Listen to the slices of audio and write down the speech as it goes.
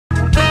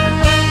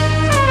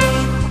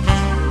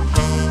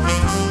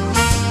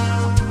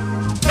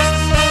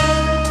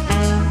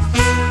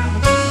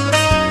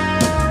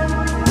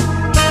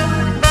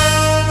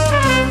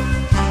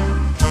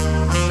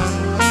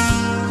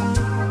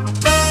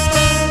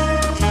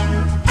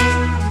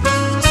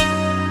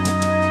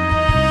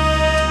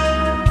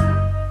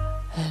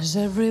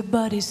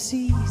everybody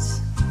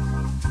sees.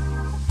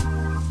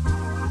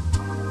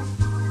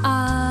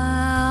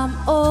 I'm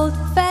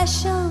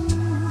old-fashioned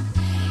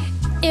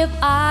if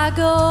I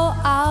go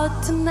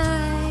out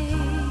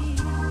tonight.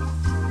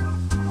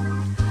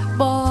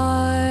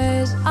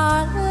 Boys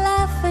are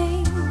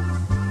laughing,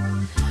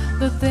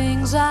 the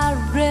things I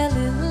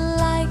really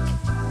like.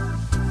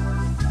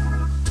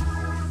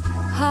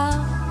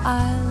 How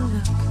I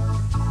look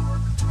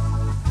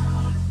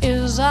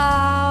is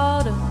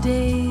out of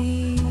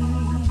date.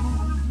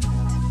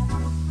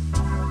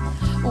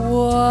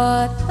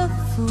 What a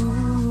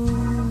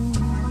fool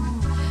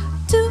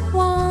to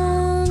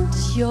want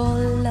your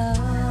love.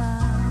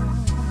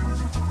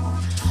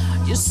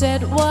 You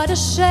said what a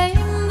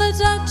shame that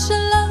such a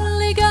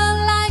lovely girl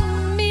like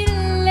me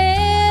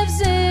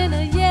lives in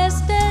a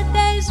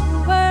yesterday's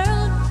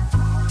world.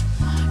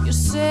 You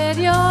said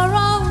your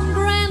own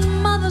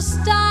grandmother's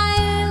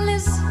style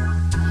is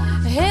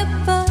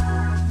hipper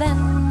than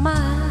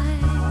mine.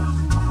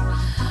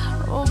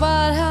 Oh,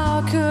 but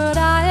how could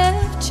I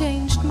have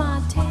changed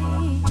my taste?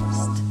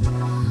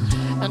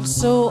 And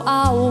so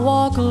I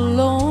walk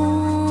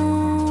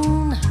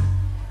alone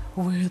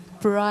with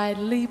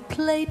brightly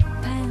plaid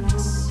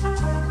pants.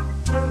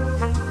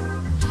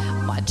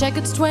 My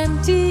jacket's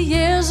 20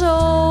 years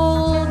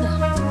old.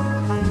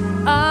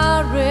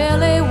 I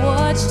really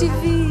watch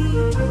TV.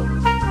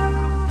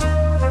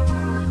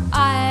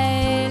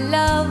 I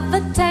love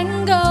the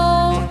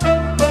tango.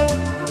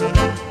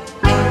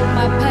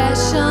 My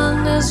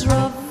passion is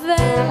revenge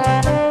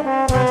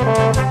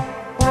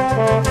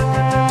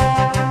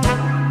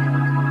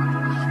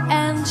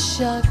and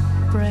Chuck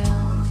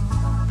Brown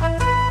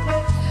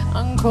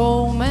and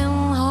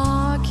Coleman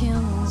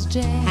Hawkins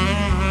jazz.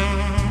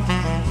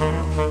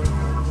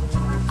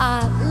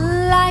 I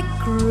like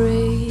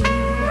gray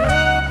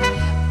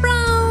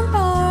brown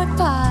pork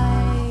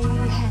pie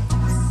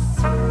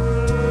hats.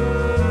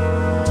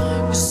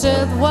 You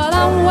said what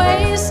I'm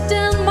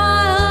wasting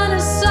my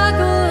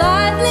honeysuckle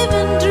life,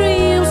 living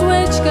dreams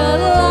which got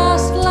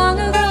lost long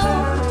ago.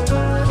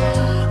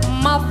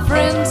 My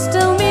friends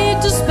tell me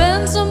to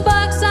spend some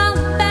bucks on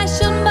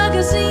fashion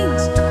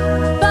magazines,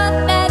 but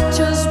that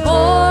just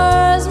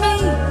bores me.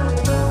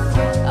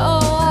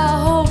 Oh, I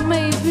hope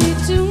maybe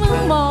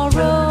tomorrow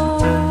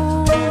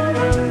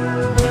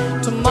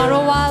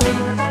I'll be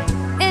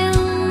in.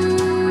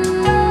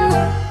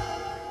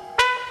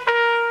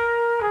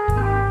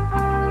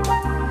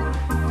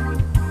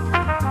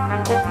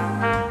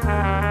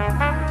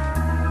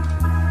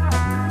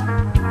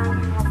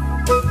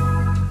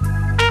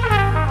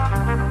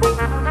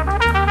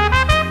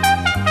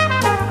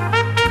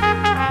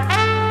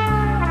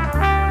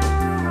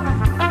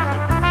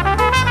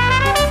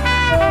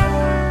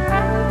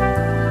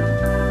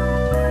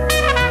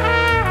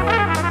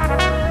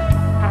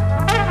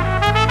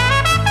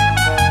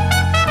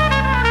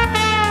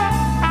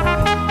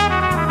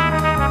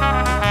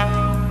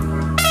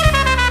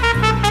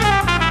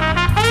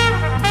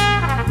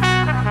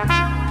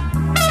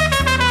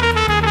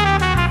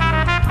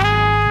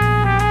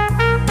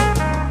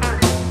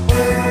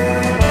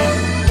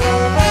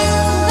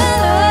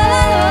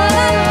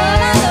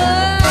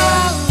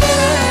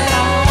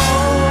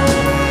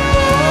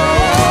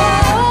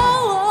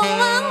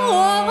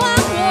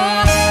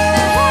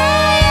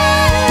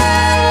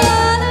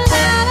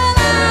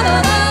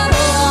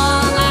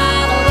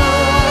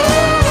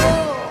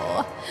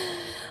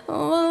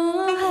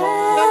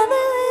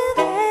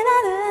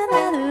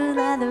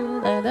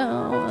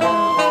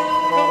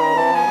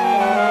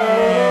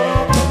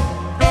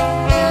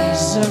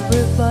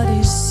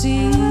 Everybody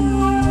sees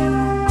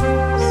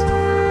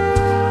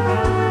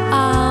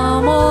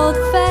I'm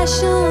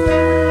old-fashioned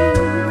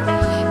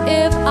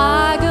if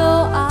I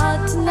go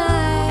out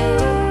tonight.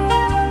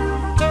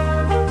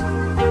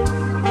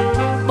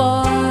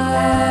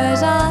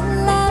 Boys are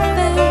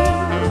laughing,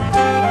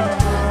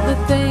 the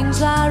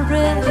things I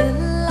really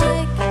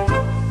like.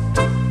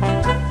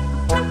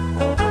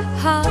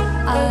 How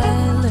I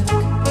look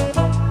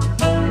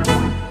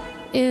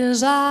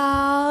is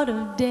out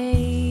of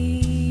date.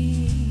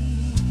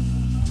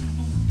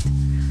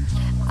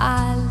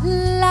 I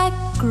like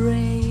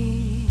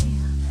gray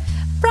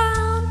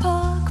brown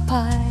pork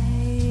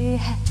pie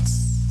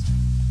hats.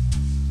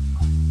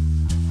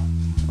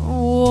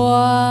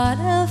 What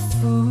a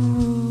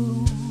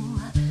fool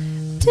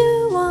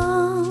to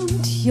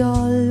want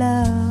your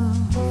love.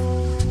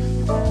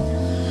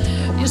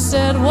 You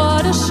said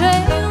what a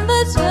shame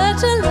that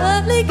such a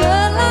lovely girl